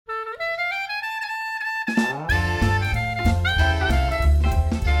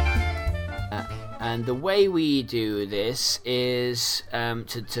And the way we do this is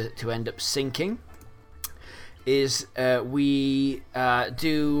to end up syncing. Is we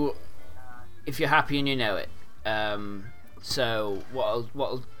do if you're happy and you know it. So what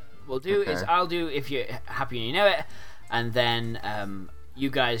we'll do is I'll do if you're happy and you know it, and then you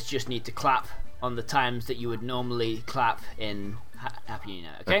guys just need to clap on the times that you would normally clap in happy and you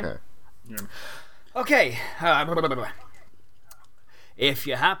know it. Okay. Okay. If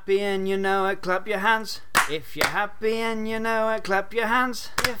you're happy and you know it, clap your hands. If you're happy and you know it, clap your hands.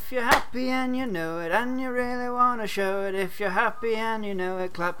 If you're happy and you know it, and you really want to show it. If you're happy and you know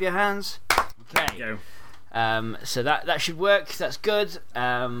it, clap your hands. Okay. Go. So that should work. That's good.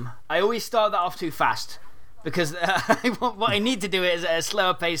 I always start that off too fast because what I need to do it is at a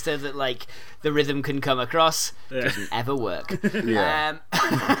slower pace so that like the rhythm can come across. Doesn't ever work. Yeah.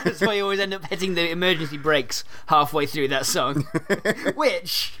 That's why you always end up hitting the emergency brakes halfway through that song,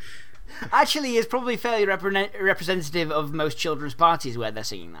 which actually is probably fairly representative of most children's parties where they're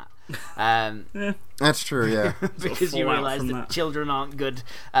singing that. That's true, yeah. Because you realise that children aren't good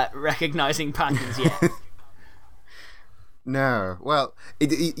at recognising patterns yet. No. Well,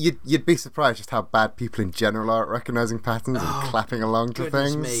 you'd be surprised just how bad people in general are at recognising patterns and clapping along to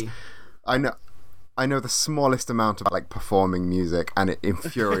things. Me. I know the smallest amount of like performing music, and it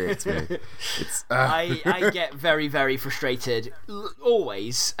infuriates me. It's I get very, very frustrated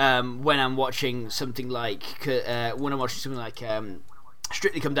always when I'm watching something like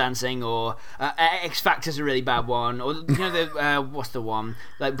Strictly Come Dancing, or X Factor's a really bad one, or what's the one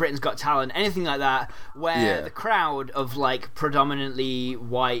like Britain's Got Talent, anything like that, where the crowd of like predominantly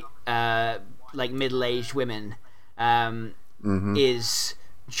white like middle-aged women is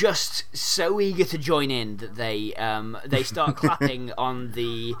just so eager to join in that they start clapping on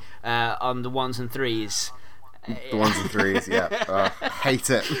the ones and threes. The ones and threes, yeah. I hate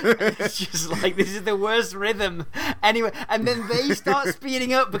it. It's just like, this is the worst rhythm. Anyway, and then they start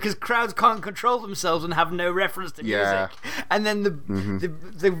speeding up because crowds can't control themselves and have no reference to music. And then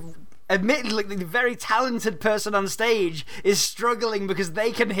admittedly, the very talented person on stage is struggling because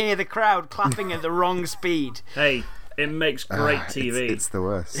they can hear the crowd clapping at the wrong speed. Hey, it makes great TV. It's the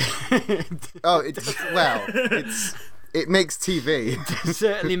worst. It makes TV. It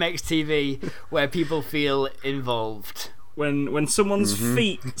certainly makes TV where people feel involved. When someone's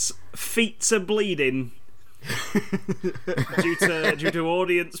feet are bleeding due to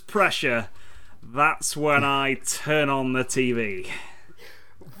audience pressure, that's when I turn on the TV.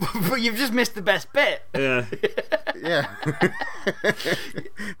 But you've just missed the best bit. Yeah. Yeah.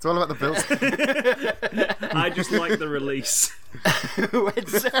 It's all about the bills. I just like the release.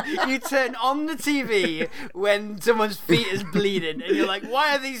 You turn on the TV when someone's feet is bleeding, and you're like,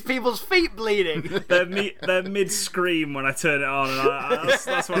 why are these people's feet bleeding? They're mid-scream when I turn it on, and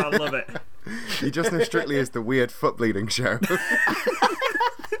that's why I love it. You just know Strictly is the weird foot bleeding show.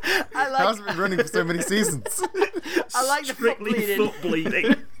 How's it been running for so many seasons? I like the Strictly foot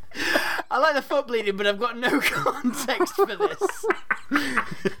bleeding. I like the foot bleeding, but I've got no context for this.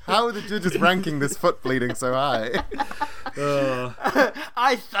 How are the judges ranking this foot bleeding so high?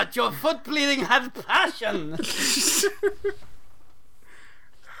 I thought your foot bleeding had passion.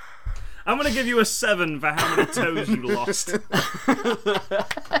 I'm going to give you a 7 for how many toes you lost.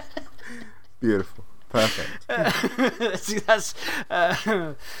 Beautiful. Perfect. That's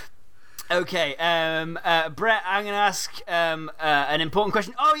okay. Brett, I'm going to ask an important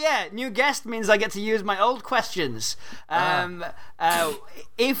question. Oh yeah, new guest means I get to use my old questions.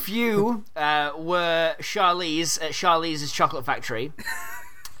 If you were Charlize at Charlize's Chocolate Factory,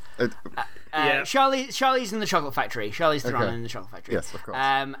 Charlize in the Chocolate Factory, Charlize Theron in the Chocolate Factory. Yes, of course.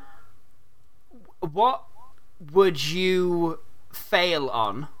 What would you fail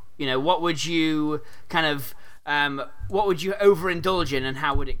on? You know, what would you kind of what would you overindulge in, and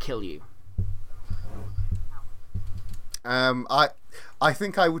how would it kill you? I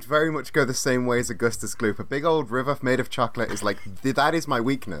think I would very much go the same way as Augustus Gloop. A big old river made of chocolate is like, that is my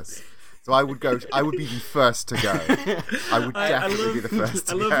weakness. So I would be the first to go. I would definitely be the first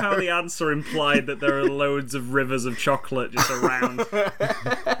to go. I love how the answer implied that there are loads of rivers of chocolate just around.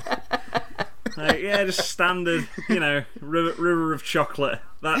 Just standard, river of chocolate.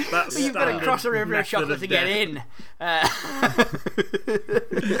 That's you've got to cross a river of chocolate to get in. Of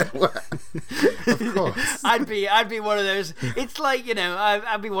course. I'd be one of those. It's like,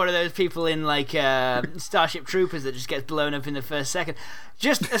 I'd be one of those people in like Starship Troopers that just gets blown up in the first second.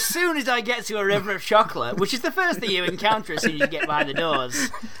 Just as soon as I get to a river of chocolate, which is the first thing you encounter as soon as you get behind the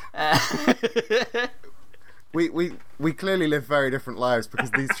doors. We clearly live very different lives, because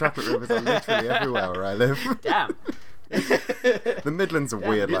these chocolate rivers are literally everywhere where I live. Damn. The Midlands are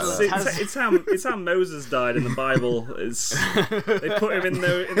weird like that. It's how Moses died in the Bible. They put him in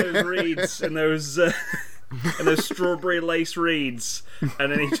those reeds, in those strawberry lace reeds,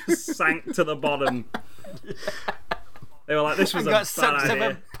 and then he just sank to the bottom. They were like, "This was a bad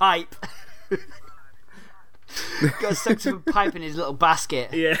idea." A pipe. Got sucked up a pipe in his little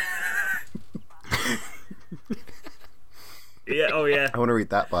basket. Yeah. Yeah. Oh yeah. I want to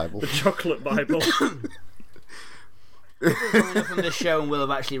read that Bible. The chocolate Bible. Coming up on the show, and we'll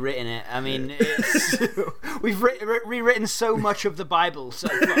have actually written it. I mean, we've rewritten so much of the Bible so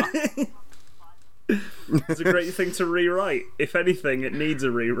far. It's a great thing to rewrite. If anything, it needs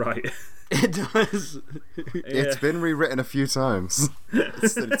a rewrite. It does. Yeah. It's been rewritten a few times.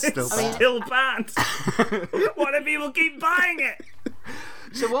 It's still bad. Still bad. Why do people keep buying it?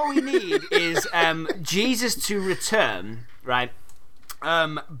 So what we need is Jesus to return, right?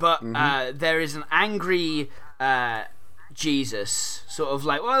 But there is an angry Jesus, sort of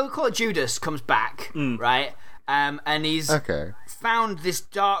like, well, we'll call it Judas, comes back, right? And he's found this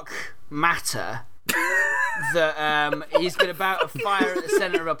dark matter that he's been about to fire at the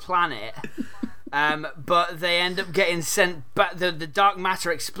center of a planet. But they end up getting sent back. The dark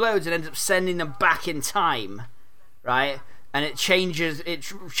matter explodes and ends up sending them back in time, right? And it changes the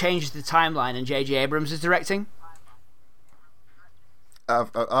timeline, and J.J. Abrams is directing.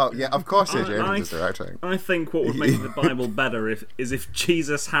 Yeah, of course J.J. Abrams is directing. I think what would make the Bible better is if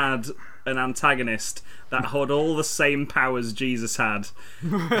Jesus had an antagonist that had all the same powers Jesus had.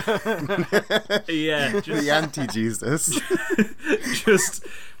 Yeah, the anti-Jesus.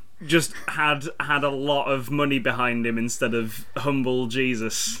 just had a lot of money behind him instead of humble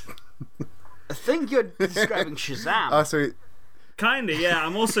Jesus. I think you're describing Shazam. Oh, so Kinda, yeah.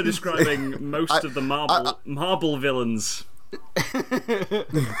 I'm also describing most of the Marvel villains.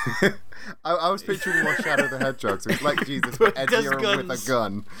 I was picturing more Shadow the Hedgehog, so it's like Jesus, but edgier and with a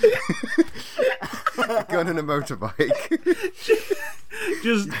gun. A gun and a motorbike.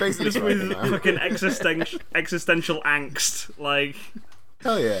 just with fucking existential angst, like.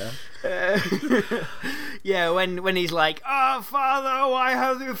 Hell yeah. Yeah, when he's like, "Oh, Father, why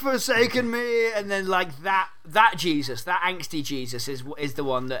have you forsaken me?" And then like that Jesus, that angsty Jesus is the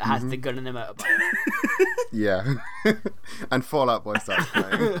one that has the gun and the motorbike. Yeah. And Fall Out Boy starts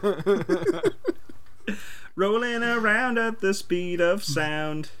playing. Rolling around at the speed of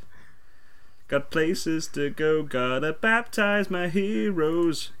sound. Got places to go, gotta baptize my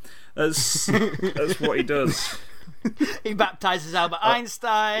heroes. That's what he does. He baptizes Albert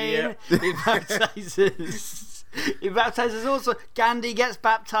Einstein. Yeah. He baptizes also Gandhi gets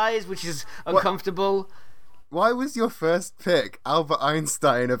baptized, which is uncomfortable. Why was your first pick Albert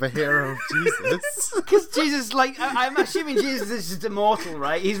Einstein of a hero of Jesus? Because Jesus, like, I'm assuming Jesus is just immortal,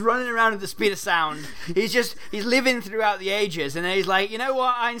 right? He's running around at the speed of sound. He's living throughout the ages, and then he's like, you know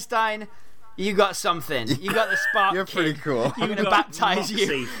what, Einstein? You got something. You got the spark. You're pretty cool. I'm gonna baptize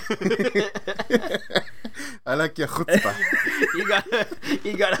you. I like your chutzpah.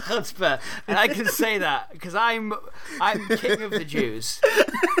 you got a chutzpah, and I can say that because I'm king of the Jews.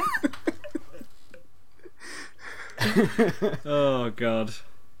 Oh God.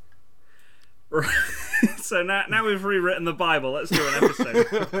 Right. So now we've rewritten the Bible. Let's do an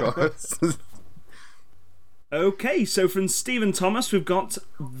episode. Of course. Okay, so from Stephen Thomas, we've got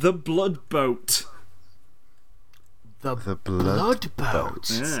The Blood Boat. The Blood Boat.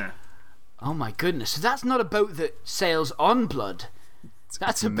 Yeah. Oh my goodness! So that's not a boat that sails on blood.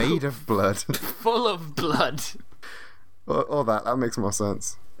 That's made of blood. Full of blood. All that makes more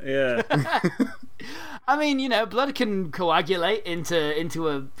sense. Yeah. I mean, you know, blood can coagulate into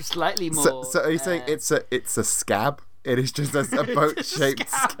a slightly more. So are you saying it's a scab? It is just a boat-shaped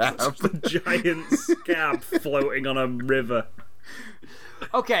scab. A giant scab floating on a river.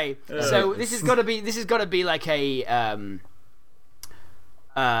 Okay, so this has got to be like a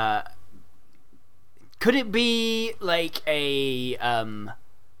could it be like a I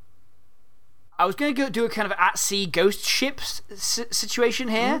was going to do a kind of at-sea ghost ship situation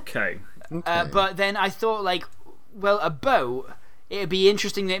here. Okay. But then I thought, like, well, a boat, it'd be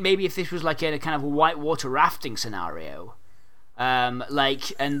interesting that maybe if this was like a kind of a whitewater rafting scenario. And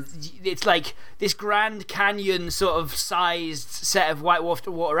it's like this Grand Canyon sort of sized set of whitewater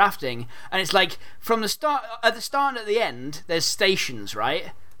rafting, and it's like from the start, at the start and at the end, there's stations,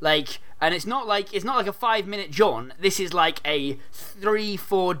 right? Like, and it's not like a 5-minute jaunt. This is like a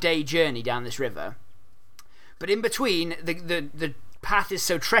 3-4 day journey down this river. But in between, the path is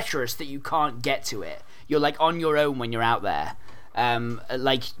so treacherous that you can't get to it. You're like on your own when you're out there.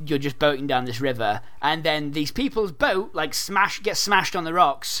 like you're just boating down this river, and then these people's boat like gets smashed on the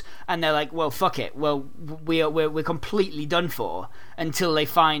rocks, and they're like, well, fuck it, well, we're completely done for, until they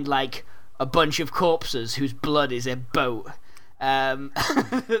find like a bunch of corpses whose blood is a boat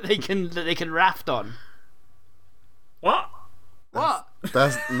that they can raft on. What?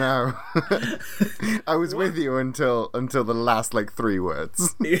 That's no. I was with you until the last like 3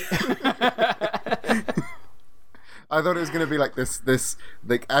 words. I thought it was going to be like this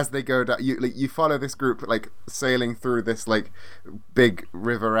like as they go down, you follow this group like sailing through this like big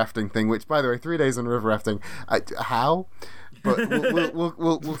river rafting thing. Which, by the way, 3 days on river rafting. How? But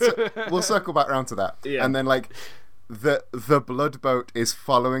we'll circle back around to that. Yeah. And then like the blood boat is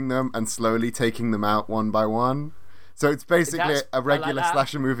following them and slowly taking them out one by one. So it's basically a regular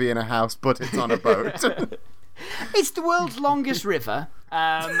slasher movie in a house, but it's on a boat. It's the world's longest river.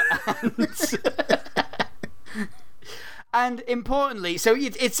 And importantly, so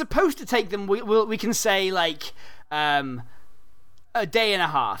it's supposed to take them, we can say, like, a day and a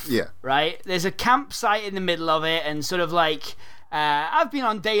half. Yeah. Right? There's a campsite in the middle of it, and sort of like, I've been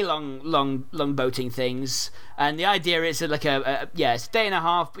on day-long boating things, and the idea is like it's a day and a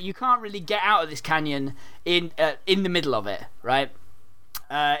half, but you can't really get out of this canyon in the middle of it, right?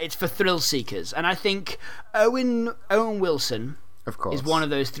 It's for thrill seekers, and I think Owen Wilson, of course, is one of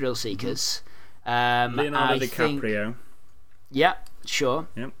those thrill seekers. Leonardo DiCaprio. Yeah, sure.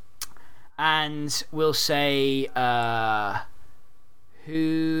 Yep. And we'll say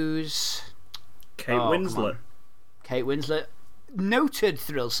who's Kate Winslet. Kate Winslet, noted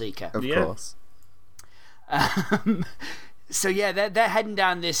thrill seeker. Of course. So yeah, they're heading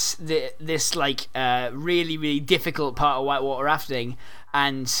down this like really, really difficult part of whitewater rafting,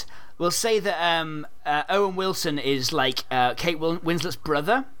 and we'll say that Owen Wilson is like Kate Winslet's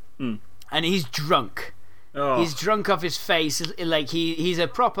brother, and he's drunk. Oh. He's drunk off his face, like he's a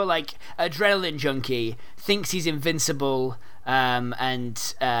proper like adrenaline junkie. Thinks he's invincible,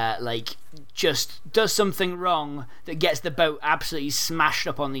 and like just does something wrong that gets the boat absolutely smashed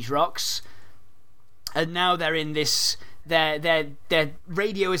up on these rocks. And now they're in this. Their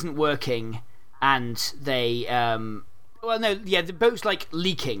radio isn't working, and they the boat's like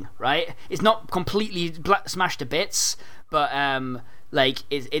leaking. Right, it's not completely smashed to bits, but like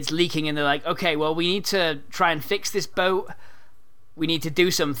it's leaking, and they're like, okay, well, we need to try and fix this boat. We need to do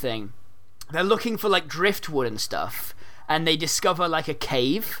something. They're looking for like driftwood and stuff, and they discover like a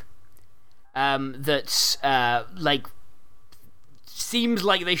cave that's like seems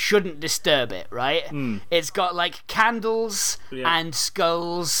like they shouldn't disturb it, right? It's got like candles and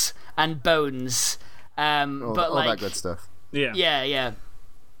skulls and bones, but like all that good stuff. Yeah.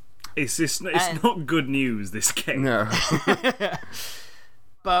 It's not good news, this game. No.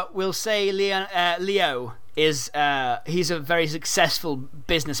 But we'll say Leo is he's a very successful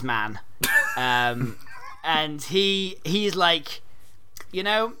businessman, and he's like, he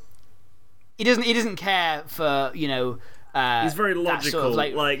doesn't care for he's very logical, sort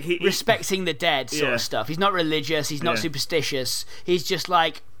of like he respecting the dead sort of stuff. He's not religious. He's not superstitious. He's just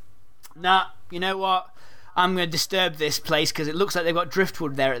like, nah, you know what? I'm going to disturb this place because it looks like they've got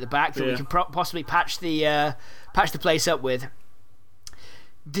driftwood there at the back that we can possibly patch the place up with.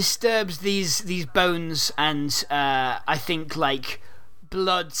 Disturbs these bones, and I think like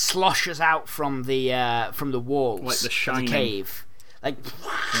blood sloshes out from the walls, like The Shining. Of the cave, like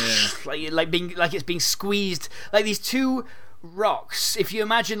it's being squeezed. Like these two rocks. If you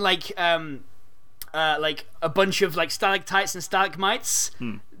imagine like a bunch of like stalactites and stalagmites,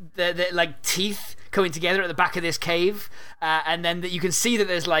 they're like teeth coming together at the back of this cave, and then that you can see that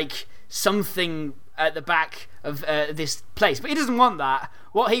there's like something at the back of this place, but he doesn't want that.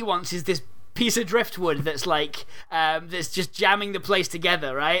 What he wants is this piece of driftwood that's like that's just jamming the place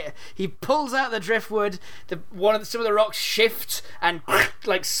together, right? He pulls out the driftwood, some of the rocks shift and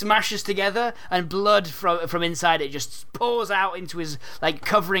like smashes together, and blood from inside it just pours out into his, like,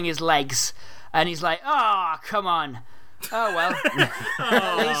 covering his legs, and he's like, oh, come on. Oh well.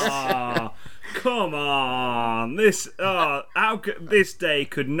 Oh, come on! This this day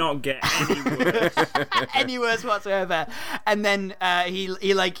could not get any worse. Any worse whatsoever. And then he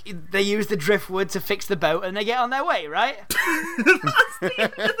they use the driftwood to fix the boat, and they get on their way, right? That's the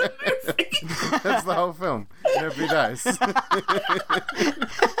end of the movie. That's the whole film. Nobody dies. That's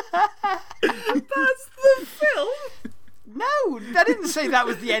the film. No, I didn't say that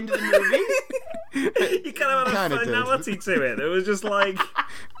was the end of the movie. You kind of had a finality to it. It was just like,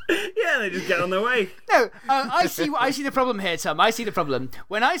 yeah, they just get on their way. No, I see the problem here, Tom. I see the problem.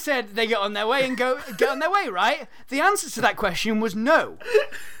 When I said they get on their way and get on their way, right? The answer to that question was no.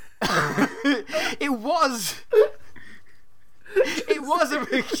 It was. It was a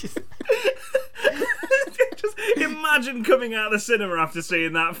Just imagine coming out of the cinema after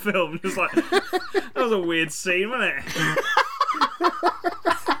seeing that film. Just like, that was a weird scene, wasn't it?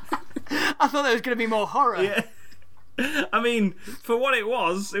 I thought there was going to be more horror. Yeah. I mean, for what it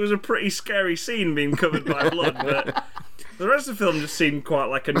was a pretty scary scene being covered by blood, but the rest of the film just seemed quite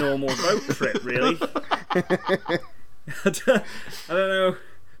like a normal boat trip, really. I don't know.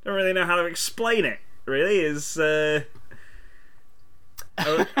 Don't really know how to explain it. Really, is Leonardo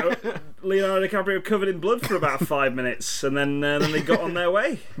DiCaprio covered in blood for about 5 minutes, and then they got on their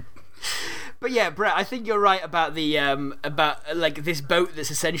way. But yeah, Brett, I think you're right about the like this boat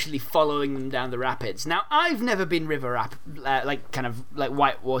that's essentially following them down the rapids. Now, I've never been river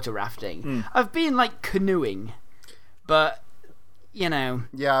whitewater rafting. I've been like canoeing, but you know.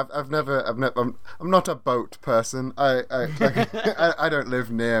 Yeah, I'm not a boat person. I don't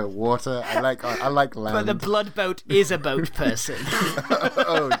live near water. I like land. But the blood boat is a boat person.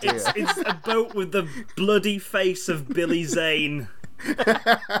 Oh dear. It's a boat with the bloody face of Billy Zane.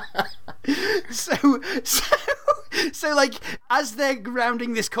 So like as they're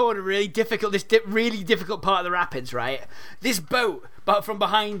rounding this corner, really difficult part of the rapids, right? This boat, but from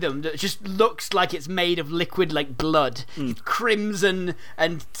behind them, that just looks like it's made of liquid, like blood, crimson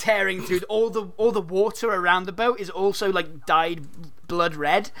and tearing through. All the water around the boat is also like dyed blood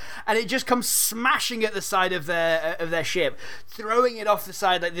red, and it just comes smashing at the side of their ship, throwing it off the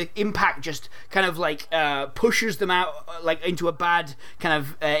side. Like the impact just kind of like pushes them out like into a bad kind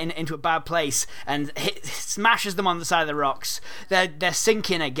of into a bad place, and smashes them on the side of the rocks. They're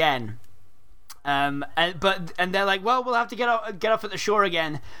sinking again. And they're like, well, we'll have to get off at the shore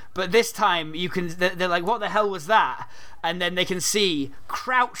again, but this time they're like, what the hell was that? And then they can see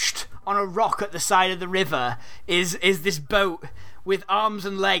crouched on a rock at the side of the river is this boat with arms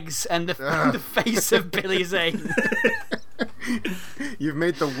and legs and the face of Billy Zane. You've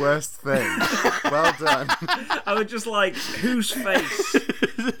made the worst thing. Well done. I would just like, whose face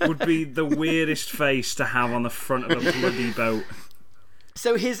would be the weirdest face to have on the front of a bloody boat?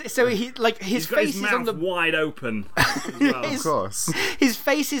 So his face is on the wide open. As well. Of course. His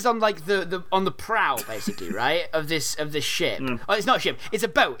face is on like the on the prow, basically, right? Of this ship. Oh, it's not a ship. It's a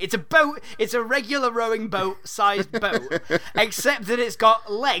boat. It's a boat. It's a regular rowing boat sized boat, except that it's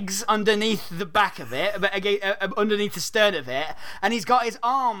got legs underneath the back of it, underneath the stern of it, and he's got his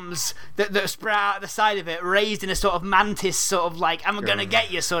arms that spread out the side of it, raised in a sort of mantis, sort of like I'm gonna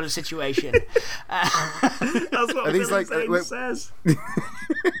get you sort of situation. That's what Billy Zane says.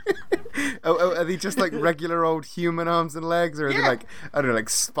 Are they just like regular old human arms and legs, or are they like, I don't know, like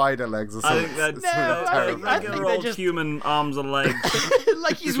spider legs or something? I think they're regular old human arms and legs.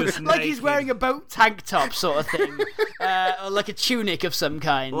 like he's wearing a boat tank top sort of thing, or like a tunic of some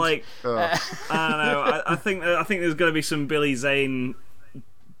kind. Like I don't know. I think there's going to be some Billy Zane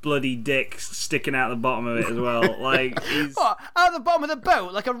bloody dick sticking out the bottom of it as well. Like he's what, out the bottom of the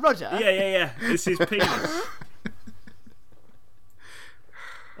boat, like a rudder? Yeah. It's his penis.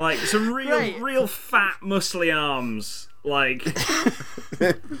 Like some real fat, muscly arms. Like,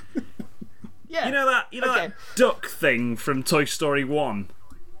 yeah. You know that duck thing from Toy Story 1,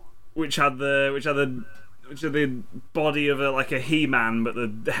 which had the body of a He-Man, but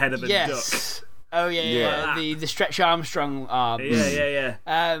the head of a duck. Oh yeah. The Stretch Armstrong arms. Yeah.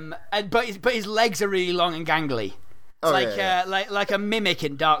 But his legs are really long and gangly. Like a mimic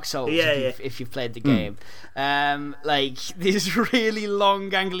in Dark Souls, if you've played the game. Like these really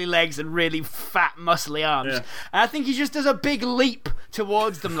long, gangly legs and really fat, muscly arms. Yeah. And I think he just does a big leap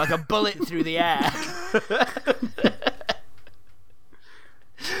towards them like a bullet through the air.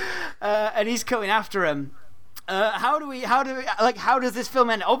 And he's coming after him. How does this film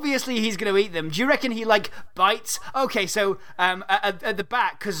end? Obviously he's going to eat them. Do you reckon he like bites? Okay, so at the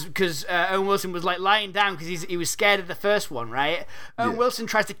back, because Owen Wilson was like lying down because he was scared of the first one, right? Owen Wilson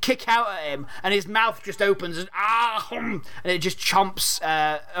tries to kick out at him, and his mouth just opens and it just chomps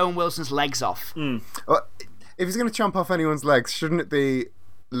Owen Wilson's legs off. Well, if he's going to chomp off anyone's legs, shouldn't it be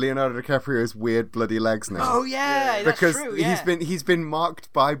Leonardo DiCaprio's weird bloody legs now? Oh yeah, that's because true. Yeah. he's been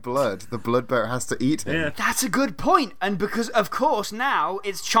marked by blood. The blood boat has to eat him. Yeah. That's a good point, and because of course now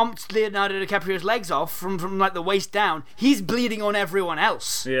it's chomped Leonardo DiCaprio's legs off from like the waist down. He's bleeding on everyone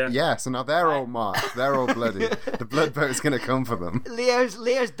else. Yeah. So now they're all marked. They're all bloody. The blood boat is going to come for them.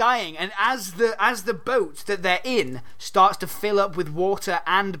 Leo's dying, and as the boat that they're in starts to fill up with water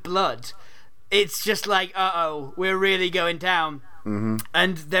and blood, it's just like, we're really going down. Mm-hmm.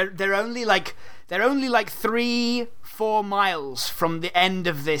 And they're only like 3-4 miles from the end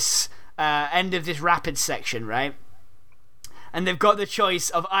of this rapid section, right? And they've got the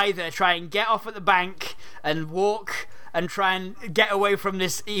choice of either try and get off at the bank and walk and try and get away from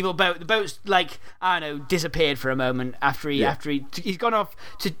this evil boat. The boat's like, I don't know, disappeared for a moment after he's gone off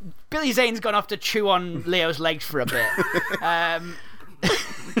to Billy Zane's gone off to chew on Leo's legs for a bit.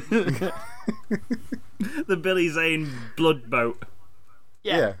 The Billy Zane blood boat.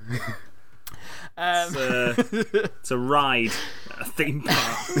 Yeah. It's a ride at a theme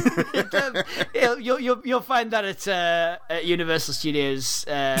park. You'll find that at Universal Studios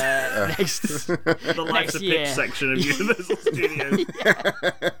next The Life's a Pitch year. section of Universal Studios.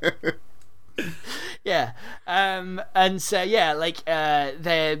 Yeah. And so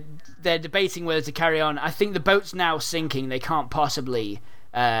they're debating whether to carry on. I think the boat's now sinking. They can't possibly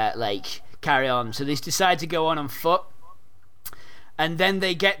carry on. So they decide to go on foot. And then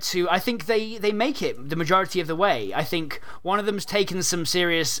they get to, I think they make it the majority of the way. I think one of them's taken some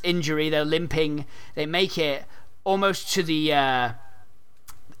serious injury. They're limping. They make it almost to the...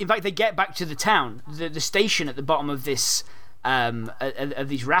 in fact, they get back to the town, the station at the bottom of this of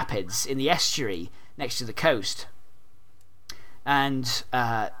these rapids in the estuary next to the coast. And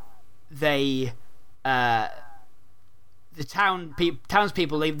the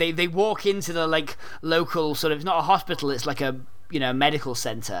townspeople, they walk into the local sort of, it's not a hospital, it's like a medical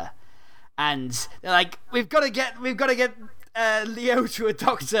center, and they're like, we've got to get Leo to a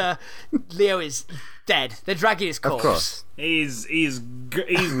doctor. Leo is dead. They're dragging his corpse. Of course. He's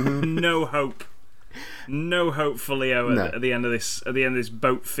no hope. No hope for Leo at the end of this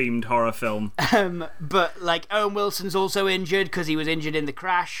boat themed horror film. But Owen Wilson's also injured because he was injured in the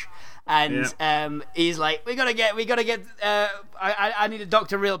crash. And he's like, we gotta get. I need a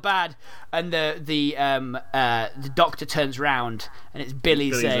doctor real bad. And the doctor turns round, and it's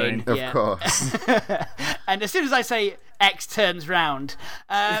Billy Zane. Of course. And as soon as I say X turns round,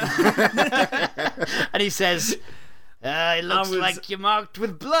 and he says, "It looks like you're marked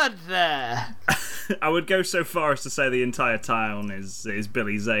with blood there." I would go so far as to say the entire town is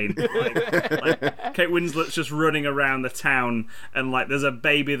Billy Zane. Like Kate Winslet's just running around the town, and there's a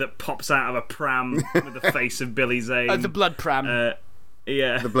baby that pops out of a pram with the face of Billy Zane. The blood pram. The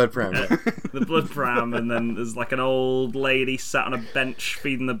blood pram. The blood pram, and then there's an old lady sat on a bench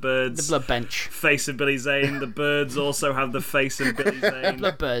feeding the birds. The blood bench. Face of Billy Zane. The birds also have the face of Billy Zane.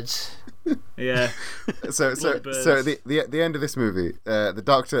 Blood birds. Yeah. So the end of this movie,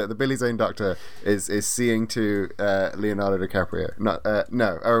 the Billy Zane doctor is seeing to Leonardo DiCaprio,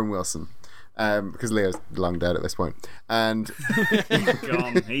 Owen Wilson, because Leo's long dead at this point, and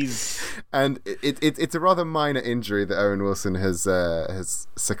gone. He's and it's a rather minor injury that Owen Wilson has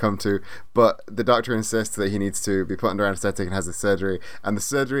succumbed to, but the doctor insists that he needs to be put under anesthetic and has a surgery, and the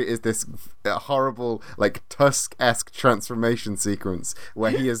surgery is this horrible Tusk-esque transformation sequence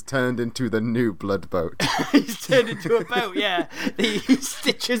where he is turned into the new blood boat. He's turned into a boat. Yeah, he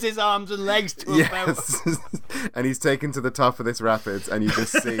stitches his arms and legs to a boat. And he's taken to the top of this rapids, and you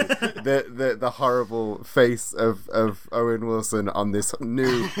just see the horrible face of Owen Wilson on this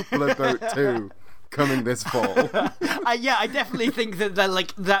new Blood Boat 2 coming this fall. I definitely think that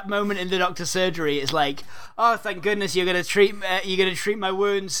that moment in the doctor's surgery is like, oh, thank goodness you're gonna treat my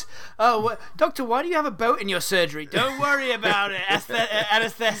wounds. Oh, doctor, why do you have a boat in your surgery? Don't worry about it.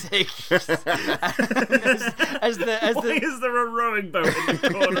 Anesthetic. Why is there a rowing boat in the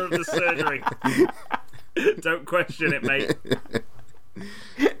corner of the surgery? Don't question it, mate.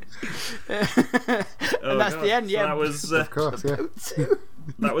 And that's the end. Yeah, that was of course. Yeah,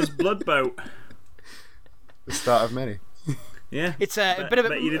 that was Blood Boat. The start of many. Yeah, it's a bit of a.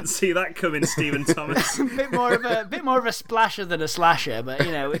 Bet you didn't see that coming, Stephen Thomas. a bit more of a splasher than a slasher, but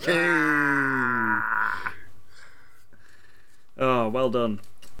Oh, well done.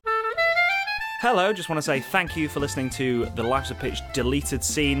 Hello, just want to say thank you for listening to the Life's a Pitch deleted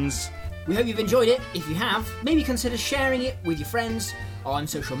scenes. We hope you've enjoyed it. If you have, maybe consider sharing it with your friends on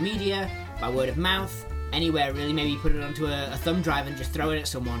social media, by word of mouth, anywhere really. Maybe put it onto a thumb drive and just throw it at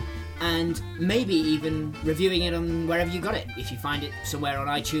someone. And maybe even reviewing it on wherever you got it. If you find it somewhere on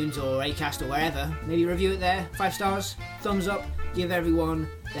iTunes or Acast or wherever, maybe review it there. 5 stars, thumbs up, give everyone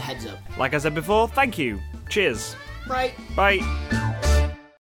the heads up. Like I said before, thank you. Cheers. Right. Bye.